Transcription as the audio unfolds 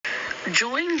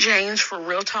Join James for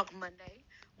Real Talk Monday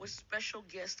with special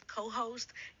guest co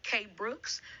host Kay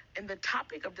Brooks. And the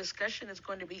topic of discussion is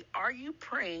going to be, are you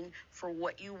praying for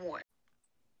what you want?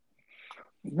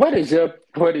 What is up?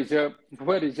 What is up?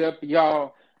 What is up,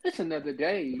 y'all? It's another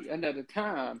day, another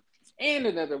time, and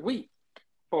another week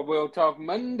for Real Talk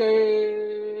Monday.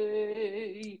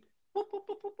 Boop, boop,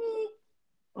 boop, boop, boop.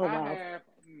 Oh I wow. have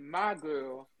my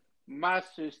girl, my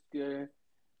sister,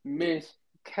 Miss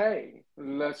K.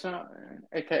 LaShawn,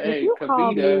 If aka you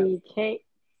call Kavita. me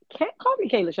call me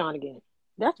Kayla Sean again.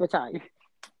 That's retired.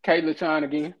 K. LaShawn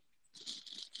again.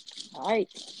 All right.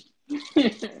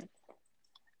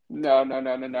 No.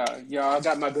 Y'all, I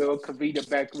got my girl Kavita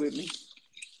back with me.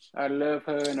 I love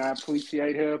her and I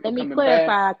appreciate her for Let me coming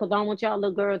back. clarify because I don't want y'all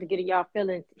little girls to get in y'all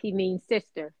feelings. He means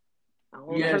sister. I don't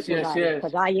want to hurt Yes, yes, nobody yes.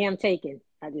 because I am taken.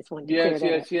 I just wanted to clear Yes,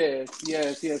 that up. yes, yes,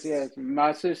 yes, yes, yes.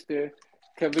 My sister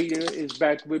Kavita is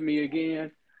back with me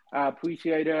again. I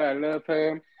appreciate her. I love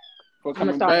her for I'm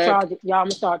gonna coming start back. charging y'all. I'm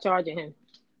gonna start charging him.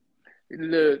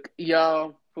 Look,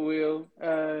 y'all, for real.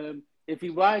 If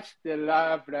you watched the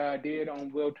live that I did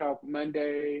on Will Talk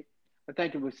Monday, I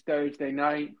think it was Thursday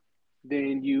night,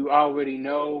 then you already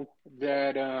know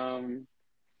that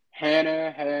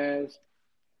Hannah has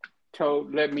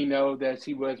let me know that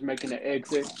she was making an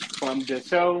exit from the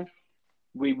show.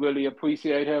 We really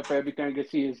appreciate her for everything that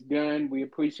she has done. We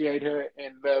appreciate her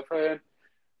and love her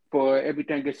for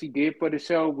everything that she did for the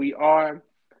show. We are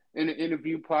in the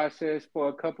interview process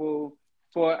for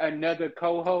another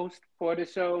co-host for the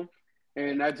show,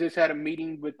 and I just had a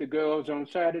meeting with the girls on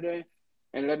Saturday,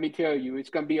 and let me tell you, it's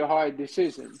gonna be a hard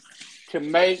decision to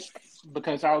make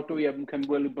because all three of them can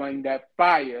really bring that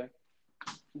fire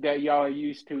that y'all are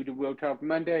used to the Real Talk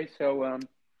Monday. So,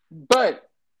 but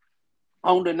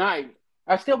on the night.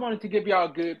 I still wanted to give y'all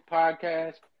a good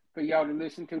podcast for y'all to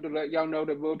listen to let y'all know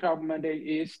that Real Talk Monday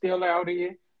is still out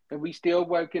here and we still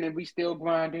working and we still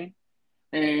grinding.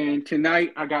 And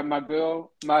tonight I got my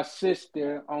girl, my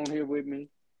sister on here with me.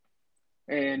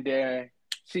 And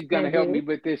she's going to Thank help me you.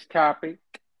 with this topic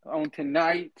on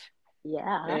tonight. Yeah.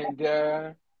 And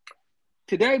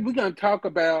today we're going to talk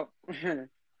about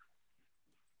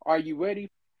are you ready?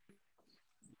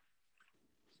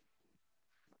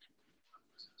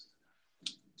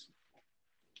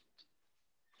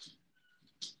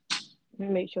 Let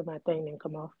me make sure my thing didn't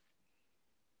come off.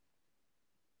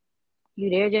 You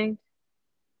there, James?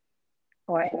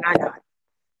 Or am I not?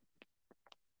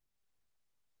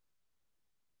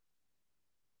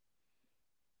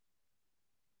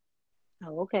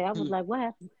 Oh, okay. I was like, what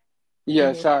happened?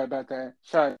 Yeah, Hmm. sorry about that.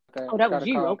 Sorry about that. Oh, that Got was a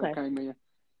you. call that Okay. came in.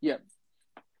 Yeah.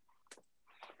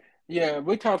 Yeah,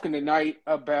 we're talking tonight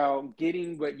about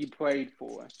getting what you prayed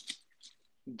for.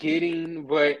 Getting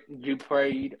what you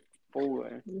prayed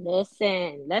for.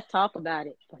 Listen, let's talk about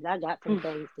it because I got some Whew,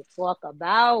 things to talk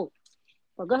about.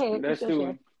 Well, go ahead. It's let's your do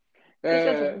show. it. It's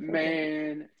your show. It's your show.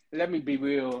 Man, let me be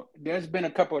real. There's been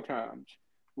a couple of times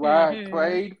where I Mm-hmm.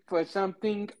 prayed for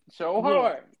something so Yeah.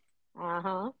 hard,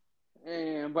 Uh-huh.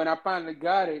 and when I finally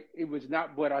got it, it was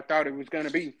not what I thought it was gonna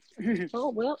be. Oh,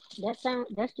 well,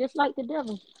 that's just like the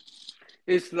devil.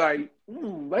 It's like,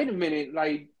 wait a minute,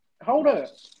 like, hold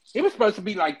up. It was supposed to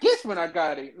be like this when I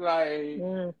got it. Like,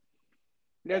 Mm,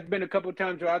 there's been a couple of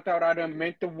times where I thought I done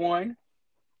meant the one,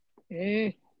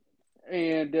 mm.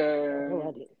 and Oh,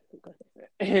 I did. Okay.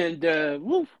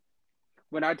 woof,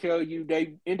 when I tell you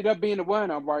they ended up being the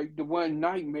one, I'm like the one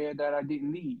nightmare that I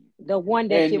didn't need, The one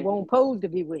that you and won't pose to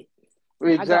be with.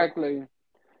 My God. exactly,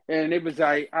 and it was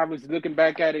like I was looking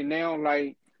back at it now,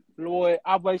 like Lord,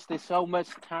 I wasted so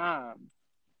much time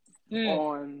Mm.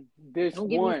 on this Don't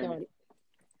get me one started.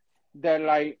 that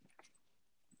like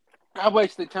I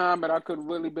wasted time that I could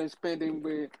really been spending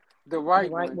with the The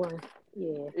right right one. one.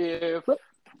 Yeah. If But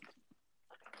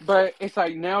But it's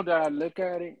like now that I look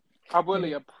at it, I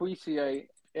really mm, appreciate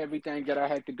everything that I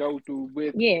had to go through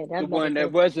with yeah, the that's about to one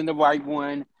that say. wasn't the right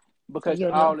one So because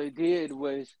you'll know all it did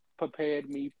was prepared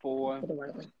me for the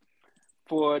right one.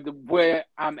 for the where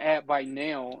I'm at right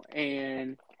now.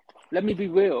 And let me be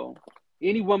real.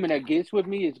 Any woman that gets with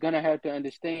me is gonna have to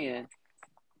understand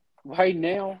right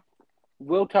now,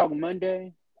 We'll Talk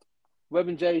Monday,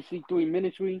 Reverend JC3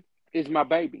 Ministry is my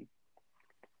baby.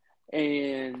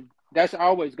 And that's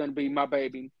always gonna be my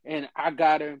baby. And I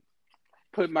gotta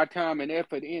put my time and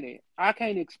effort in it. I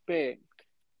can't expect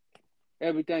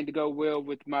everything to go well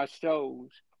with my shows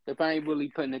if I ain't really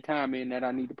putting the time in that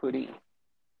I need to put in.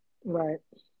 Right.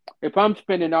 If I'm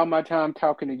spending all my time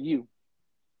talking to you,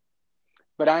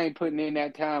 but I ain't putting in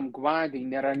that time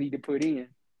grinding that I need to put in,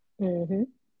 Mm-hmm.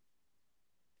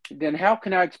 then how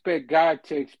can I expect God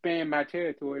to expand my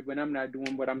territory when I'm not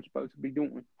doing what I'm supposed to be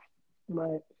doing?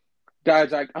 But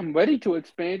God's like, I'm ready to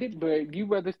expand it, but you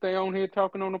rather stay on here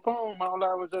talking on the phone all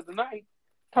hours of the night,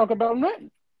 talk about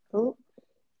nothing. ooh,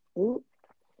 ooh,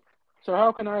 So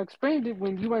how can I expand it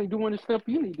when you ain't doing the stuff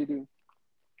you need to do?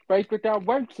 Faith without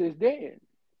works is dead.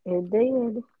 it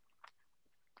did.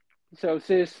 So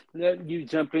sis, let you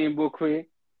jump in real quick.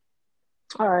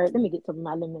 All right, let me get some of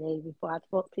my lemonade before I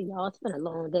talk to y'all. It's been a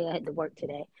long day. I had to work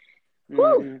today.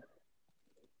 Whew. Mm-hmm.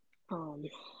 Um,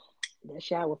 that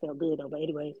shower felt good though. But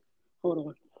anyways, hold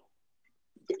on.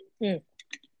 Mm.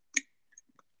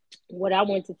 What I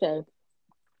want to say,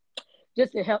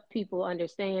 just to help people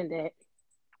understand that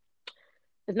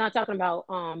it's not talking about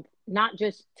not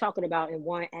just talking about in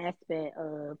one aspect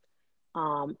of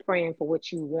praying for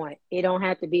what you want. It don't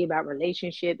have to be about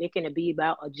relationship. It can be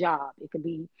about a job. It could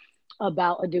be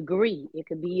about a degree. It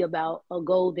could be about a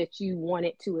goal that you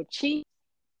wanted to achieve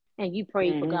and you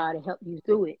pray for Mm-hmm. God to help you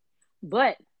through it.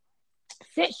 But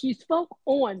since you spoke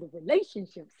on the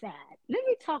relationship side, let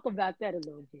me talk about that a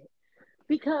little bit.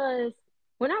 Because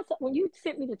when you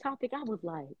sent me the topic, I was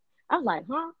like,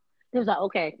 huh? It was like,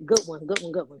 okay, good one, good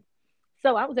one, good one.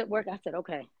 So I was at work. I said,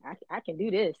 okay, I can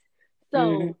do this.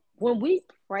 Mm-hmm. So when we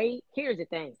pray, here's the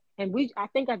thing, and I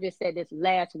think I just said this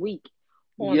last week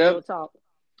on Real Yep. Talk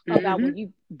about Mm-hmm. when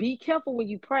you be careful when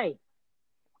you pray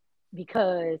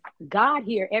because God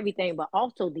hears everything, but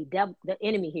also the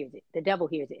enemy hears it. The devil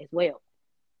hears it as well.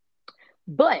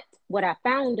 But what I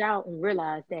found out and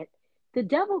realized that the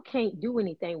devil can't do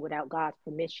anything without God's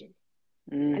permission.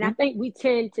 And I Mm-hmm. think we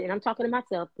tend to, and I'm talking to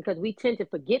myself because we tend to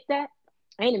forget that.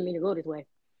 I ain't mean to go this way,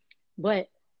 but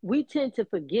we tend to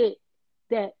forget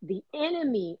that the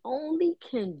enemy only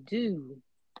can do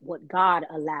what God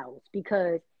allows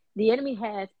because the enemy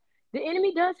has, the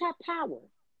enemy does have power.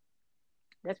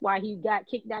 That's why he got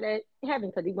kicked out of heaven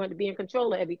because he wanted to be in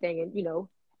control of everything and,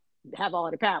 have all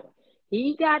the power.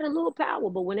 He got a little power,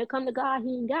 but when it come to God,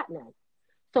 he ain't got none.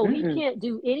 So he Mm-mm. can't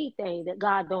do anything that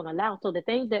God don't allow. So the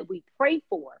things that we pray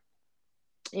for,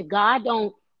 if God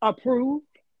don't approve,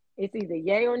 it's either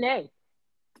yay or nay.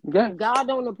 If Yes. God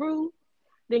don't approve,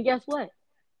 then guess what?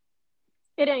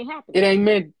 It ain't It happening. ain't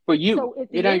meant for you. So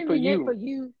if It the ain't for enemy meant for you.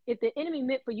 you, if the enemy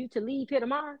meant for you to leave here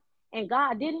tomorrow and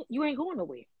God didn't, you ain't going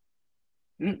nowhere.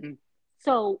 Mm-mm.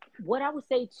 So what I would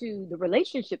say to the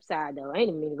relationship side though, I ain't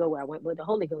even mean to go where I went, but the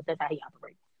Holy Ghost, that's how he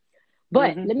operates.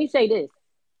 But Mm-hmm. let me say this.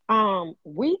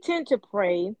 We tend to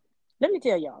pray. Let me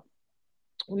tell y'all,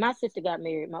 when my sister got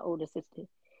married, my older sister,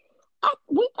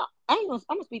 we thought, I'm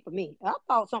gonna speak for me. I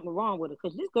thought something wrong with her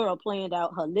because this girl planned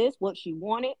out her list, what she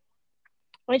wanted,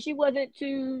 and she wasn't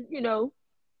too,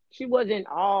 she wasn't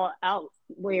all out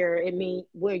where it mean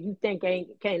where you think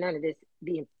ain't can't none of this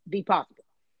be possible.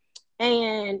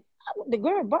 And the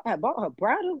girl had bought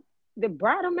her the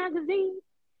bridal magazine,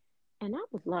 and I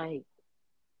was like,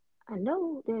 I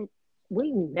know that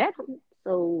we met him,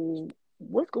 so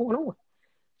what's going on?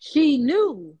 She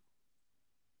knew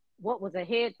what was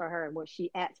ahead for her and what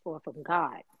she asked for from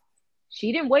God.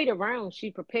 She didn't wait around.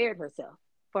 She prepared herself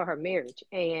for her marriage.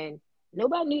 And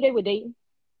nobody knew they were dating.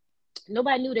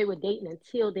 Nobody knew they were dating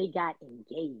until they got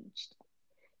engaged.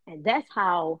 And that's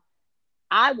how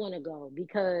I want to go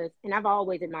because, and I've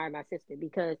always admired my sister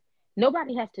because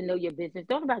nobody has to know your business.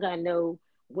 Don't nobody got to know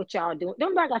what y'all doing.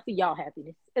 Don't nobody got to see y'all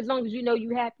happiness. As long as you know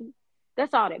you happy,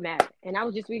 that's all that matters. And I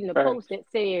was just reading a post Facts. that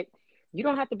said, you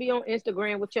don't have to be on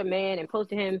Instagram with your man and post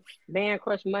to him, man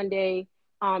crush Monday.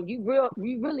 You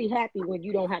really happy when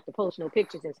you don't have to post no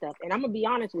pictures and stuff. And I'm gonna be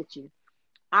honest with you.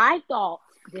 I thought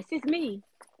this is me.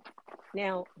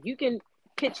 Now you can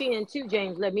pitch in too,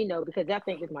 James. Let me know because I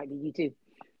think this might be you too.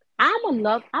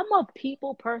 I'm a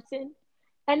people person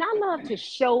and I love to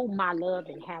show my love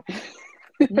and happiness.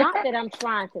 Not that I'm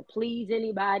trying to please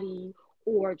anybody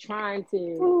or trying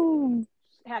to Ooh.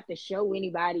 have to show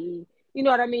anybody. You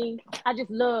know what I mean? I just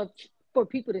love for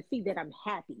people to see that I'm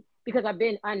happy because I've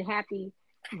been unhappy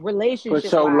For relationship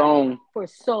so wise long. for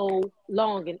so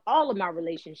long in all of my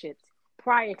relationships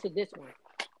prior to this one.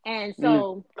 And Mm.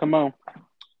 so, Come on.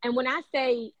 and when I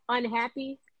say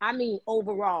unhappy, I mean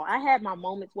overall. I had my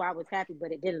moments where I was happy,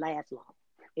 but it didn't last long,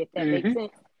 if that makes Mm-hmm.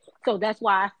 sense. So that's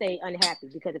why I say unhappy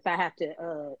because if I have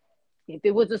to, if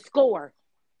it was a score,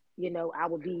 I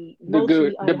would be The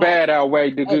good, mostly the bad unhappy.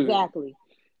 outweigh the good. Exactly.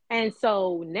 And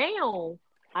so now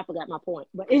I forgot my point,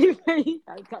 but anyway,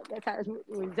 that's how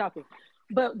we're talking.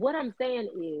 But what I'm saying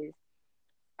is,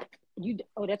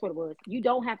 that's what it was. You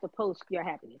don't have to post your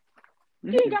happiness.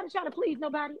 You ain't Mm-mm. got to try to please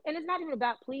nobody. And it's not even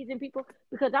about pleasing people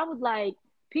because I was like,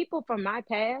 people from my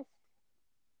past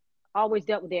always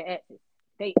dealt with their exes.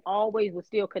 They always were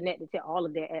still connected to all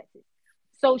of their exes.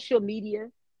 Social media,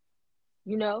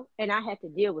 and I had to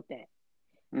deal with that.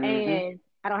 Mm-hmm. And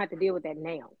I don't have to deal with that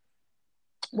now.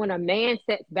 When a man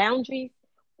sets boundaries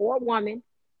or a woman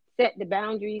set the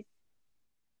boundaries,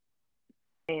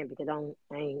 and because I'm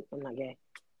not gay.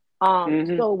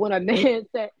 Mm-hmm. So when a man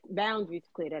sets boundaries,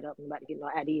 clear that up. I'm about to get no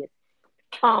ideas.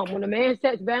 When a man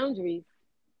sets boundaries,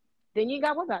 then you ain't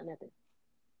got to worry about nothing,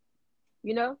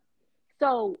 you know?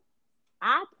 So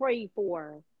I pray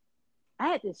for, I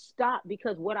had to stop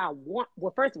because what I want,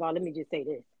 well, first of all, let me just say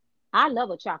this. I love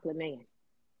a chocolate man.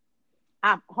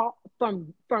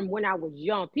 From when I was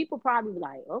young, people probably were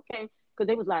like, okay, because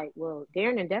they was like, well,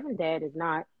 Darren and Devin dad is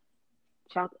not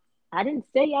chocolate. I didn't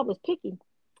say I was picky.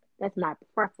 That's my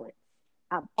preference.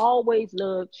 I've always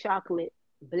loved chocolate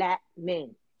black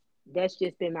men. That's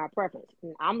just been my preference.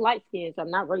 And I'm light skinned, so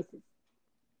I'm not racist.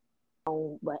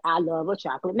 But I love a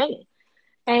chocolate man.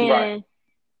 Right. And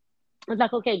I was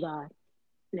like, okay, God,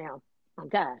 now I'm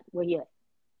God. Where you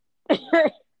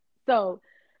at? So,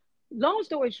 long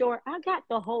story short, I got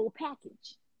the whole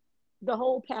package. The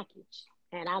whole package.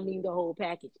 And I mean the whole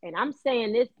package. And I'm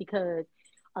saying this because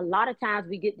a lot of times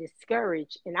we get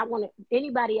discouraged. And I want to,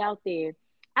 anybody out there,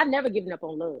 I've never given up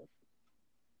on love.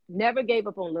 Never gave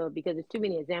up on love because there's too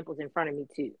many examples in front of me,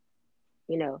 too,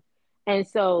 you know. And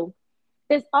so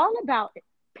it's all about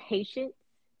patience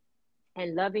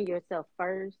and loving yourself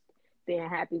first, being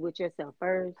happy with yourself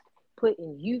first,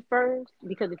 putting you first.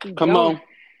 Because if you Come don't, on,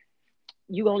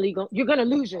 you're gonna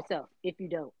lose yourself if you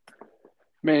don't.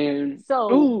 man.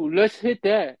 So Ooh, let's hit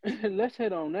that. Let's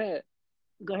hit on that.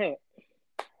 go ahead.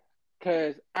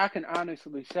 Because I can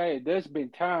honestly say there's been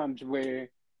times where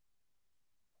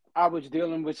I was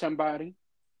dealing with somebody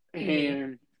Mhm.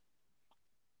 and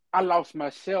I lost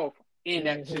myself in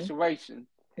that Mhm. situation.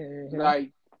 Mhm.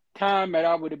 Like time that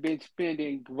I would have been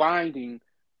spending grinding,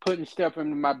 putting stuff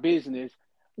into my business,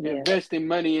 Yeah. investing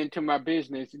money into my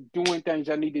business, doing things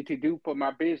I needed to do for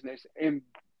my business, and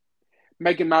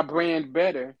making my brand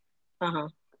better. Uh huh.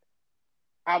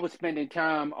 I was spending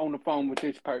time on the phone with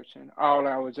this person all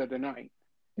hours of the night.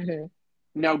 Mhm.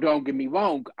 Now, don't get me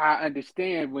wrong. I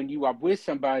understand when you are with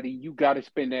somebody, you got to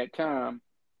spend that time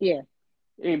Yeah.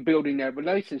 in building that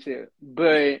relationship.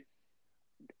 But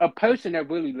a person that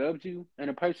really loves you and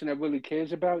a person that really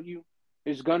cares about you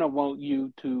is gonna want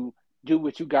you to do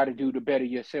what you got to do to better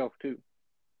yourself too.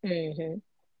 Mhm.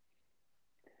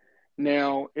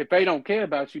 Now, if they don't care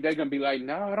about you, they're gonna be like,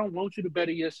 "No, I don't want you to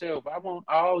better yourself. I want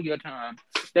all your time."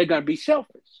 They're gonna be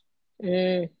selfish.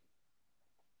 Mm.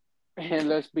 And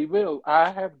let's be real,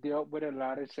 I have dealt with a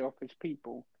lot of selfish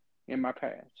people in my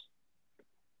past,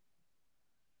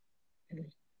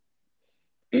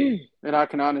 and I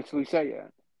can honestly say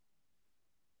that.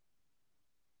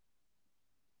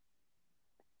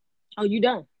 Oh, you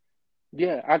done?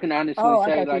 Yeah, I can honestly Oh, I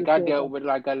say thought you like were I still dealt talking. with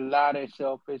like a lot of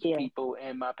selfish Yeah. people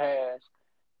in my past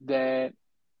that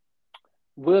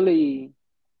really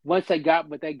once they got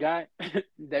what they got,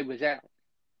 they was out.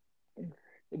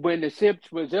 When the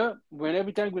ships was up, when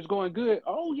everything was going good,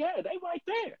 oh yeah, they right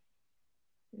there.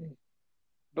 Mm.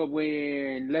 But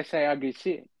when let's say I get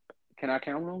sick, can I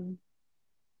count on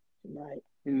Right.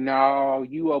 you? No,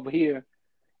 you over here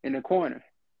in the corner.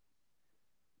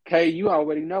 Kay, you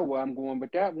already know where I'm going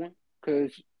with that one,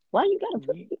 cause Why you gotta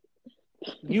put?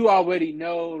 you already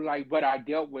know like what I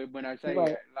dealt with when I say Right.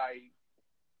 that. Like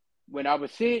when I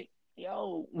was sick,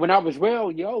 yo, when I was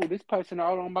well, yo, this person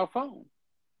all on my phone.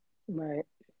 Right.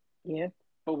 Yeah.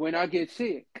 But when I get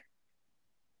sick,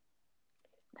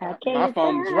 I my can't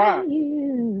phone find dry.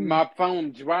 you. My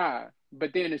phone dry.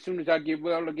 But then as soon as I get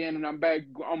well again and I'm back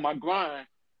on my grind,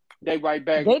 they right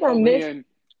back They don't over miss. here and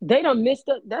They don't miss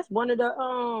the. That's one of the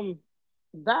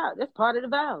vow. That's part of the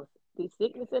vows. The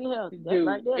sickness and health. That do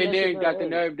right there and lets you then know. got the Hey.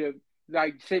 nerve to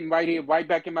like sitting right here, right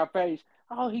back in my face.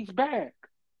 Oh, he's back.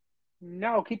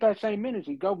 No, keep that same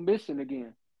energy. Go missing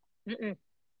again. Mm-mm.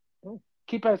 Mm.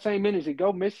 Keep that same energy.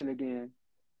 Go missing again.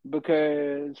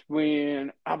 Because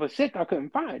when I was sick, I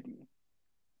couldn't find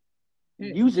you.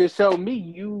 Mm. You just told me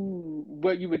you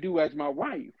what you would do as my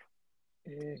wife.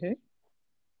 Mm-hmm.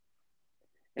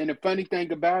 And the funny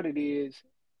thing about it is,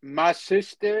 my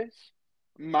sisters,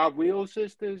 my real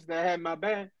sisters that had my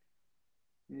back,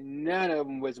 none of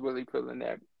them was really feeling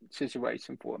that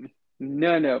situation for me.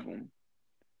 None of them.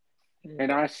 Mm.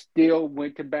 And I still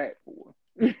went to bat for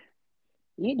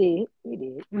You did. You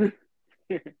did.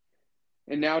 her.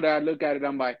 And now that I look at it,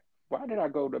 I'm like, why did I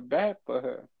go to bat for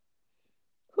her?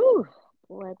 Whew.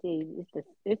 Boy, I tell you,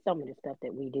 it's some of the stuff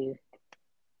that we do,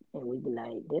 and we be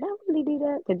like, did I really do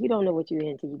that? Because you don't know what you're in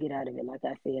until you get out of it. Like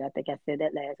I said, I think I said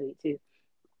that last week too.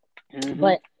 Mm-hmm.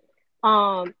 But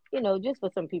just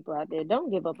for some people out there, don't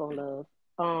give up on love.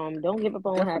 Don't give up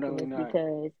on Definitely happiness not.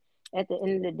 because at the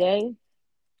end of the day,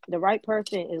 The right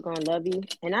person is gonna love you.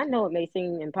 And I know it may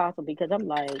seem impossible because I'm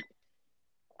like,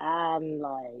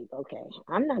 okay,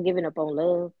 I'm not giving up on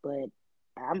love, but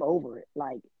I'm over it.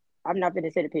 Like, I'm not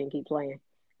gonna sit up here and keep playing.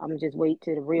 I'm gonna just wait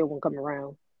till the real one come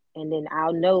around, and then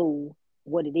I'll know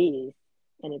what it is,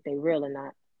 and if they real or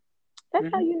not. That's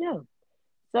how Hmm. you know.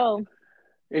 So,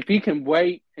 If he can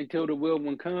wait until the real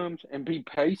one comes and be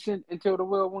patient until the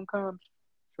real one comes,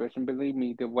 trust and believe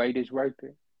me, the wait is worth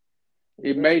it.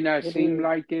 It yeah, may not it seem is.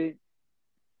 like it,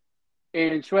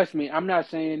 and trust me, I'm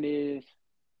saying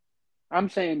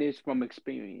this from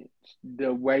experience.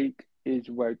 The wait is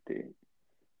worth it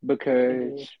It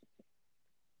because is.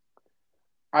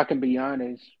 I can be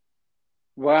honest,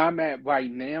 where I'm at right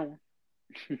now,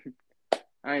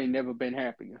 I ain't never been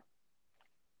happier.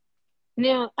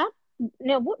 Now,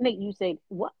 what make you say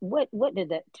what does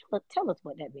that tell us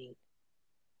what that means,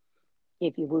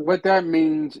 if you would? What that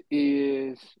means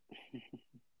is,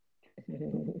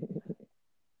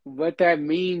 what that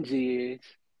means is,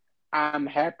 I'm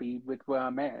happy with where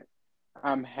I'm at.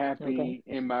 I'm Okay. happy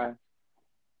in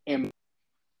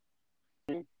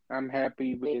I'm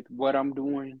happy with what I'm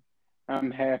doing.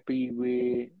 I'm happy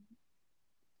with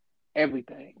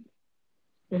everything.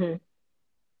 Hmm.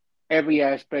 Every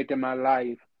aspect of my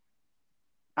life,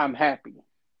 I'm happy.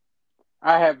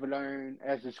 I have learned,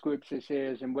 as the scripture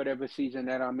says, in whatever season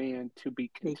that I'm in, to be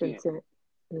Be content. content.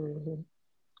 Hmm.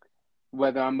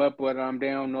 Whether I'm up, whether I'm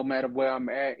down, no matter where I'm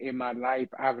at in my life,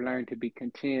 I've learned to be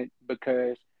content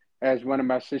because, as one of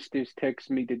my sisters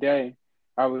texted me today,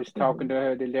 I was talking Hmm. to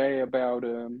her today about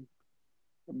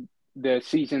the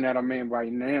season that I'm in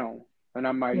right now. And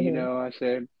I'm like, Hmm. I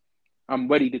said, I'm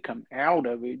ready to come out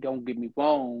of it. Don't get me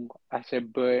wrong. I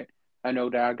said, but I know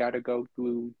that I got to go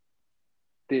through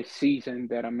this season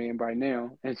that I'm in right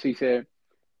now. And she said,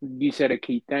 you said a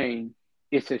key thing.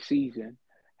 It's a season.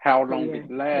 How long Yeah, it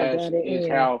but lasts got it is in.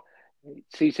 how,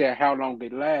 she said, how long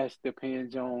it lasts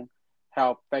depends on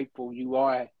how faithful you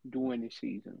are during the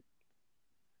season.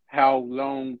 How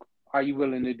long are you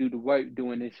willing to do the work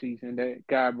during this season that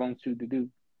God wants you to do?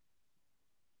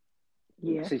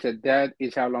 Yeah. She said, that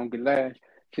is how long it lasts.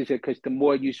 She said, because the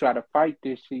more you try to fight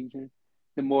this season,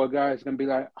 the more God's going to be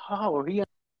like, oh, he.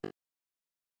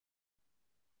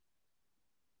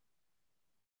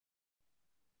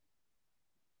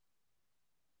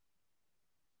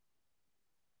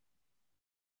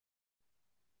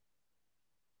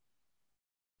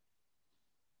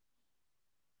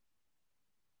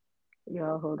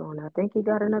 Y'all hold on. I think he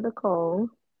got another call.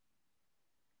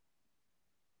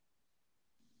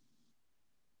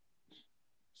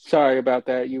 Sorry about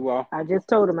that, you all. I just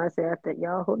told him, I said, I think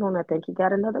y'all hold on. I think he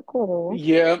got another call.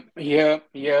 Yep, yep,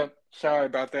 yep. Sorry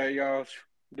about that, y'all.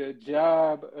 The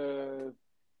job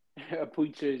a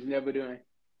preacher is never done.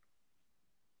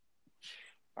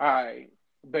 All right.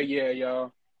 But yeah,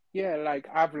 y'all. Yeah, like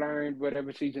I've learned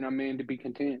whatever season I'm in to be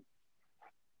content.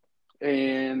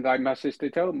 And like my sister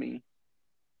told me,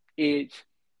 it's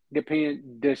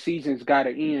the season's gotta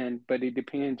end, but it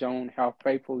depends on how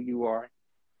faithful you are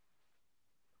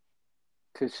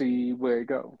to see where it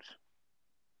goes.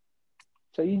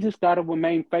 So you just gotta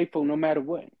remain faithful no matter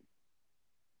what.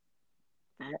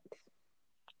 Facts.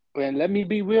 And let me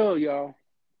be real, y'all.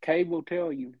 Kay will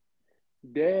tell you,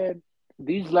 Dad,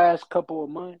 these last couple of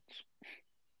months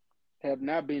have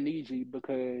not been easy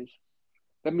because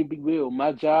let me be real,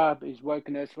 my job is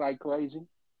working us like crazy.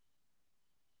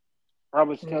 I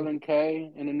was Mm. telling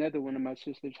Kay and another one of my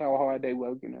sisters how hard they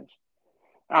working us.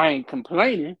 I ain't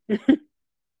complaining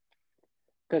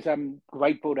because I'm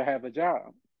grateful to have a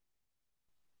job.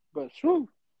 But true,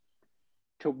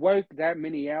 to work that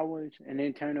many hours and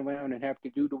then turn around and have to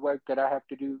do the work that I have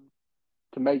to do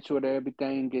to make sure that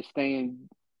everything is staying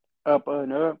up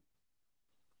and up.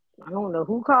 I don't know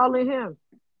who calling him.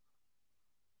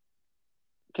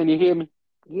 Can you hear me?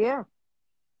 Yeah,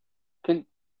 Can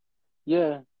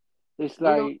yeah. It's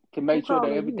we don't. like to Who make sure that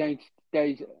calling you? everything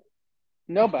stays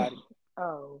nobody.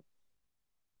 Oh,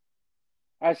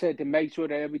 I said to make sure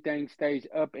that everything stays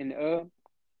up and up.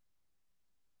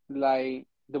 Like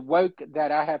the work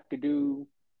that I have to do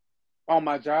on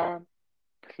my job,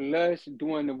 plus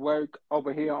doing the work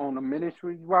over here on the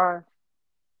ministry wise,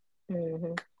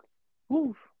 hmm,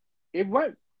 whew, it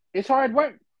worked. It's hard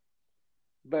work.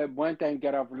 But one thing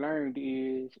that I've learned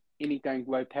is anything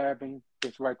worth having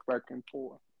is worth working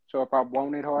for. So if I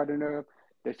want it hard enough,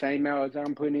 the same hours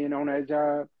I'm putting in on that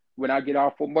job, when I get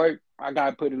off from work, I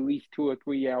gotta put at least 2 or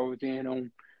 3 hours in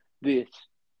on this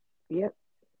yep,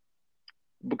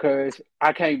 because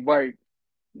I can't work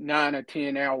 9 or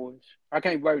 10 hours. I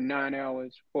can't work 9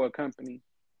 hours for a company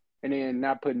and then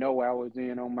not put no hours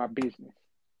in on my business.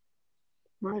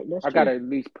 Right, that's I gotta true. at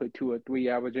least put 2 or 3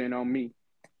 hours in on me.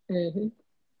 Hmm.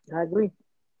 I agree.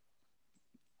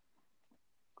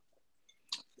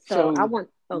 So I So want.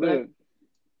 Okay. look,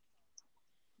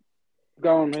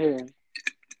 go on ahead.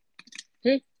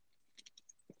 Hmm.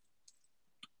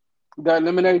 That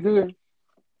lemonade good?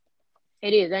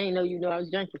 It is. I didn't know you know I was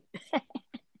drinking.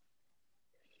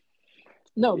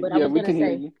 No, but I Yeah, was we gonna can hear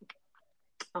say. you.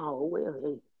 Oh well.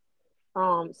 Hey.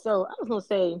 So I was gonna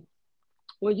say,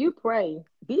 when you pray,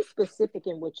 be specific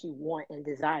in what you want and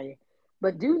desire.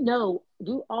 But do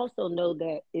also know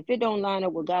that if it don't line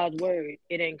up with God's word,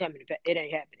 it ain't coming. It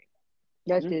ain't happening.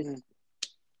 That's just Hmm.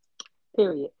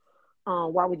 period.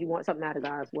 Why would you want something out of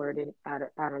God's word and out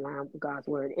of line with God's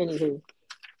word? Anywho,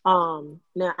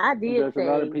 now I did There's a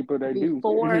lot of say people that do.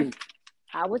 before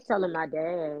I was telling my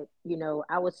dad,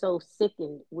 I was so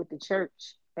sickened with the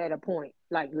church at a point,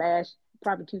 like last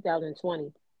probably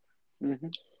 2020. Hmm.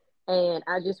 And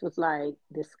I just was like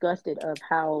disgusted of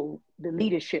how the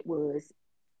leadership was,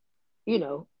 in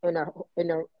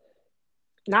a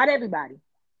not everybody,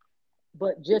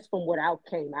 but just from what I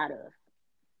came out of.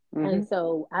 Hmm. And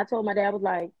so I told my dad, I was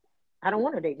like, I don't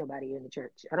want to date nobody in the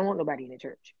church. I don't want nobody in the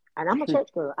church. And I'm a church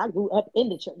girl. I grew up in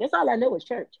the church. That's all I know is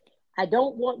church. I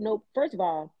don't want no, first of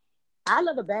all, I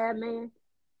love a bad man.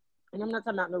 And I'm not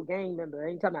talking about no gang member.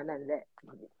 I ain't talking about none of that.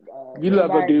 You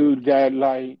love a Anybody, dude that,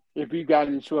 like, if you got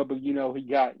in trouble, you know he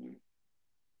got you.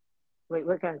 wait,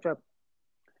 what kind of trouble?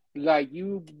 Like,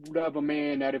 you love a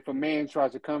man that if a man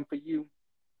tries to come for you,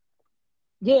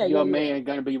 Yeah, yeah, your yeah. man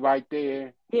gonna be right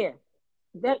there Yeah.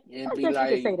 That, and I be guess you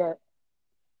could say like, that.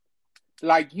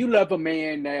 you love a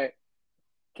man that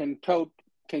can tote,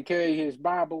 can carry his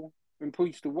Bible and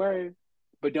preach the word,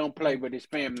 but don't play Mhm. with his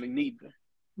family neither.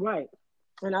 Right.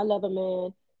 And I love a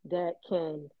man that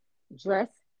can dress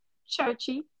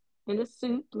churchy in a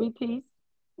suit, three piece,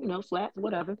 flats,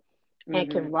 whatever, and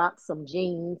can Hmm. rock some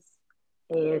jeans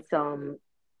and some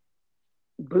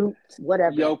boots,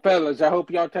 whatever. Yo, fellas, I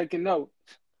hope y'all taking notes.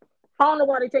 I don't know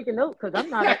why they taking note because I'm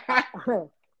not a.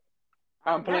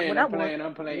 I I'm got playing, what I I'm want. playing,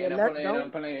 I'm Yeah, playing, I'm playing,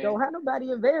 I'm don't playing. have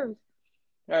nobody embarrassed.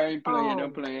 I ain't playing,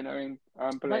 I'm Um, playing,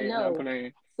 I'm but playing, I'm no.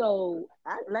 playing. So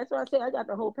that's what I said. I got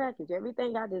the whole package.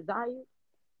 Everything I desired.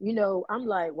 I'm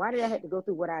like, why did I have to go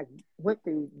through what I went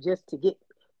through just to get?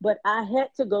 But I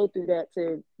had to go through that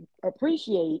to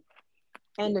appreciate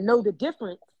and to know the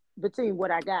difference between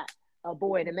what I got, a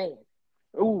boy and a man,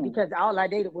 Ooh, because all I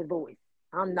dated was boys.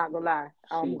 I'm not gonna lie.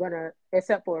 see.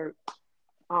 Except for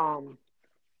um,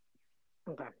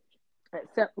 okay,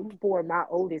 except for my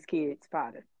oldest kid's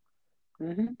father.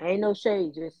 Hmm. Ain't no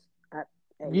shade, just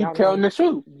hey, You telling the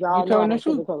truth. You y'all know I telling the don't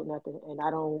truth. sugarcoat nothing, and I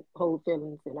don't hold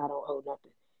feelings, and I don't hold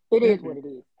nothing. It is what Mm-mm. it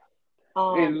is.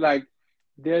 And Um, like,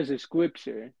 there's a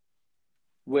scripture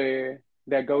where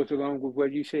that goes along with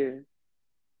what you said,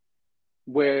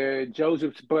 where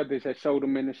Joseph's brothers had sold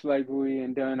him into slavery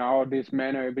and done all this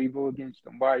manner of evil against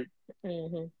them, right?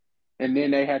 mhm. And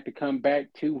then they had to come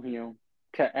back to him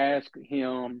to ask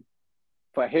him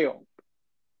for help.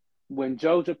 When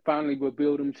Joseph finally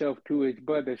revealed himself to his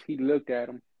brothers, he looked at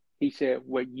them. He said,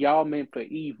 "What y'all meant for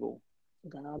evil,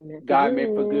 God meant for God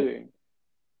meant for good. good."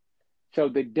 So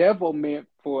the devil meant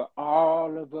for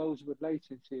all of those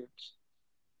relationships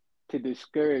to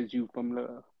discourage you from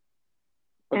love.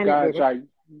 But And it didn't.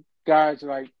 God's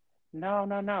like, no,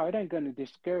 no, no, it ain't gonna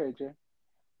discourage her.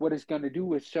 What it's gonna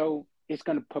do is it's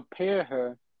gonna prepare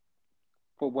her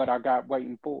for what I got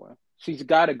waiting for her. She's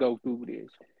gotta go through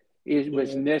this. It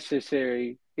was Yeah,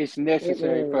 necessary. It's it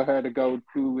necessary was. for her to go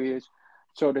through this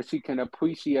so that she can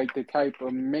appreciate the type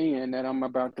of man that I'm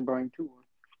about to bring to her.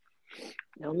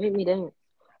 Don't make me dance.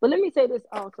 But let me say this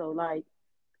also, like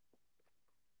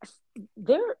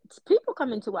there people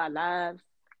come into our lives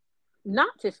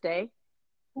not to stay.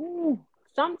 Ooh.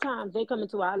 Sometimes they come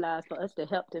into our lives for us to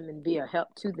help them and be a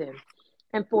help to them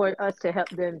and for us to help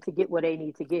them to get what they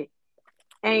need to get.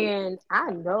 And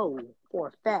I know for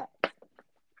a fact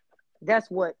that's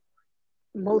what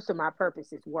most of my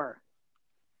purposes were.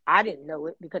 I didn't know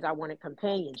it because I wanted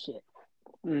companionship.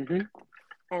 Mm-hmm.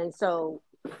 And so,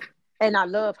 and I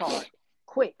love hard,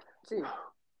 quick too.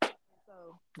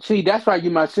 So, See, that's why you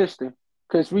my sister,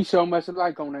 cause we so much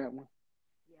alike on that one.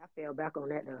 yeah, I fell back on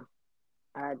that though.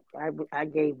 I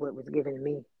gave what was given to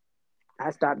me.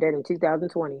 I stopped that in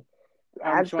 2020.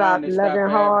 I'm I trying stopped to stop loving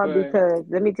that, hard but because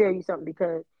let me tell you something.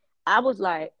 Because I was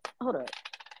like, hold up,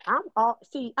 I'm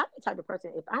the type of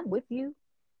person. If I'm with you,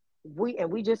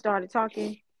 we just started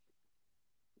talking.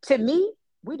 To me,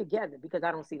 we together because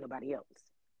I don't see nobody else.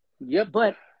 yep.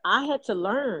 But I had to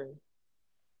learn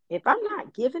if I'm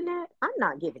not giving that, I'm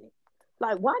not giving it.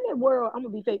 Like, why in the world I'm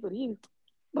gonna be faithful to you?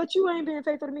 But you ain't being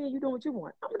faithful to me and you doing what you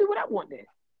want. I'm gonna do what I want then.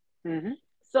 Mm-hmm.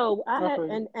 So I I had, feel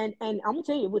you. and I'm gonna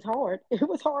tell you, it was hard. It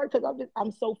was hard because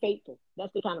I'm so faithful.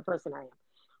 That's the kind of person I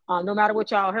am. No matter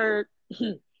what y'all heard,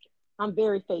 I'm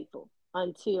very faithful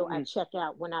until I Mm. check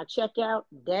out. When I check out,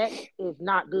 that is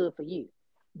not good for you,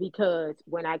 because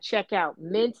when I check out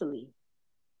mentally,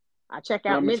 I check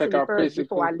I'm out gonna check mentally out first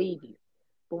before I physically. leave you.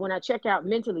 But when I check out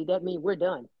mentally, that means we're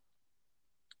done.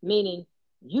 Meaning,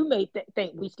 you may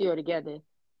think we still together,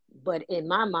 but in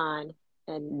my mind,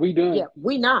 and We yeah, done.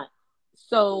 we not.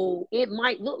 So it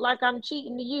might look like I'm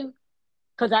cheating to you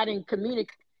because I didn't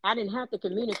communicate. I didn't have to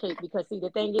communicate, because see, the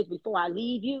thing is, before I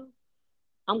leave you,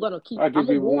 I'm gonna keep. I give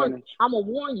you warning. I'm gonna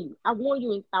warn you. I warn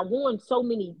you. I warn so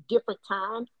many different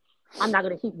times. I'm not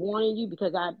gonna keep warning you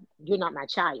because you're not my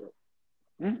child.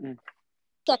 Mm-mm.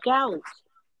 Check out.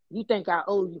 You think I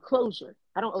owe you closure?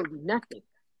 I don't owe you nothing.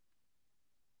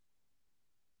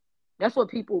 That's what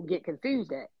people get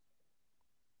confused at.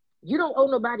 You don't owe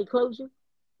nobody closure.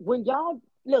 When y'all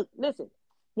listen.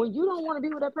 When you don't want to be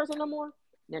with that person no more,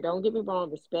 now don't get me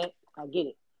wrong. Respect, I get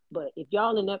it. But if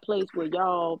y'all in that place where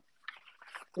y'all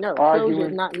no closure is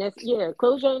Arguing. not necessary, yeah,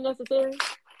 closure ain't necessary.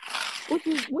 What are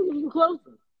you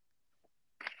closing?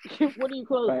 What are you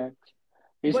closing? Facts.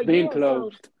 It's But been yeah, so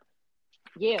closed.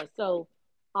 yeah, so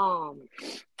um,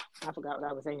 I forgot what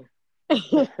I was saying.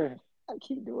 I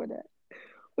keep doing that,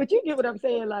 but you get what I'm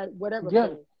saying. Like whatever I'm Yeah.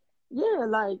 saying. Yeah,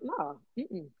 like no.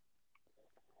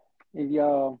 And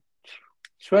y'all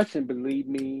trust and believe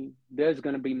me, there's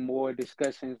gonna be more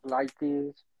discussions like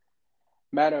this.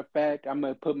 Matter of fact, I'm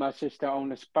gonna put my sister on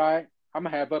the spot. I'm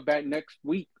gonna have her back next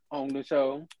week on the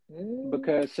show Mm,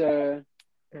 because mm.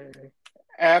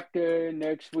 after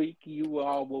next week, you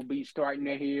all will be starting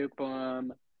to hear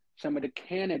from some of the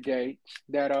candidates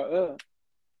that are up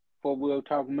for We'll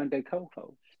Talk Monday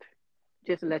co-host.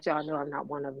 Just to let y'all know, I'm not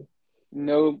one of them.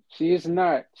 No, she is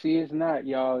not. She is not,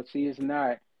 y'all. She is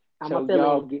not. I'm a So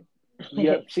y'all fill-in. get,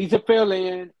 yep, she's a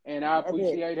fill-in, and I That's it.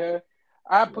 appreciate her.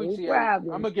 I No appreciate. I'm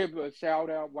problem. gonna give her a shout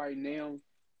out right now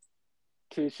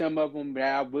to some of them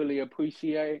that I really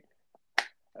appreciate.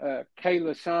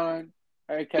 Kayla Sean,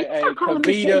 Can you aka stop calling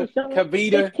me Kayla Sean?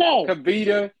 It's K.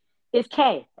 Kavita, It's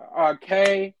K.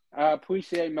 Kay. I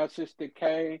appreciate my sister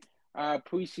Kay. I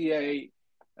appreciate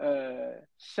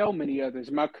so many others.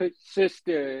 My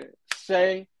sister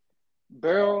Say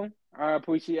Burl, I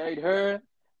appreciate her.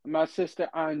 My sister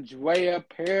Andrea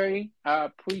Perry, I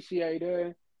appreciate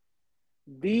her.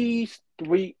 These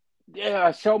three, there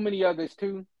are so many others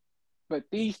too, but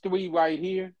these three right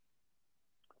here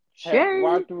have Shay.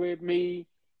 rocked with me,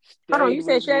 Hold on, you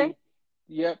stayed said with Shay? me.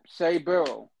 Yep, Say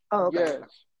Burl. Oh, okay, Yes. okay.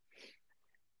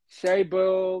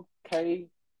 Sable, K,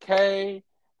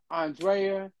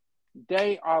 Andrea,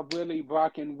 they are really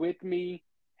rocking with me,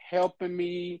 helping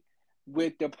me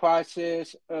with the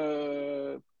process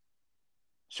of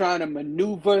trying to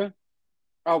maneuver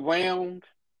around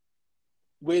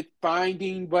with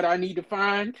finding what I need to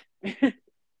find.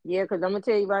 Yeah, because I'm gonna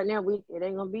tell you right now, it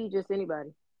ain't gonna be just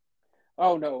anybody.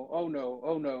 Oh no, oh no,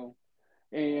 oh no.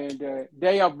 And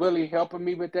they are really helping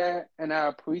me with that, and I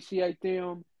appreciate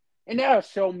them. And there are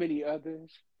so many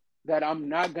others that I'm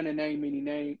not gonna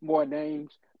name more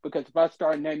names, because if I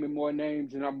start naming more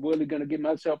names, and I'm really gonna get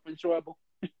myself in trouble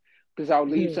because I'll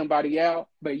leave somebody out.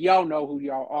 But y'all know who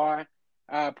y'all are.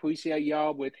 I appreciate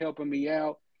y'all with helping me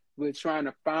out with trying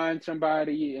to find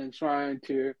somebody and trying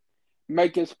to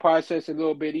make this process a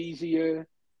little bit easier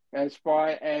as far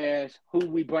as who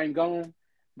we bring on.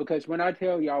 Because when I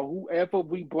tell y'all, whoever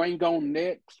we bring on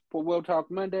next for We'll Talk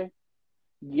Monday,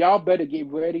 y'all better get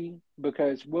ready,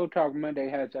 because We'll Talk Monday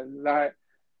has a lot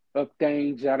of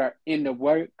things that are in the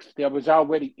works. That was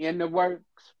already in the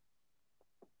works,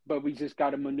 but we just got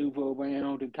to maneuver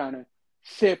around and kind of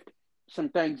sift some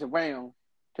things around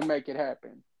to make it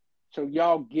happen. So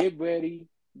y'all get ready,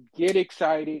 get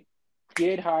excited,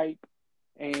 get hype,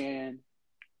 and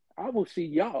I will see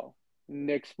y'all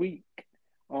next week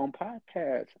on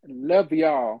podcast. Love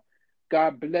y'all.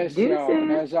 God bless y'all.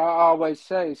 And Deuces. as I always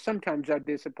say, sometimes our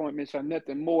disappointments are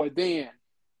nothing more than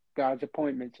God's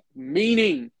appointments.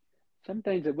 Meaning, some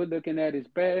things that we're looking at is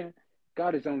bad.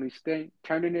 God is only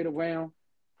turning it around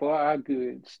for our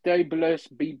good. Stay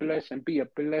blessed, be blessed, and be a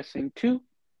blessing to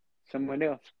someone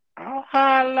else. I'll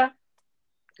holla.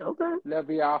 Okay. Love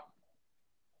y'all.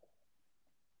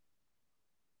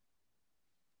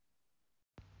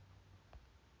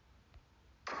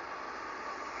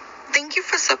 Thank you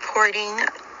for supporting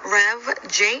Rev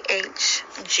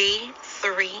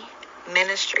JHG3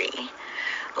 Ministry.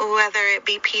 Whether it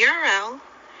be PRL,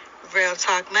 Real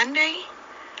Talk Monday,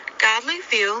 Godly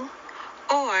View,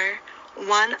 or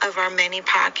one of our many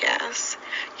podcasts.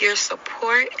 Your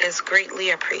support is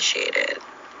greatly appreciated.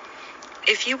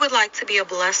 If you would like to be a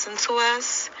blessing to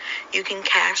us, you can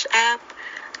Cash App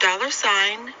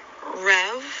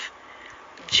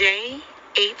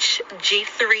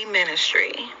 $RevJHG3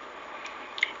 Ministry.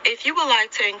 If you would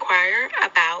like to inquire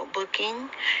about booking,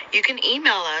 you can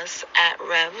email us at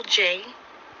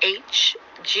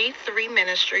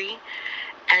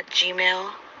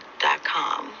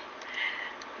revjhg3ministry@gmail.com.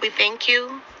 We thank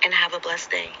you and have a blessed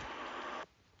day.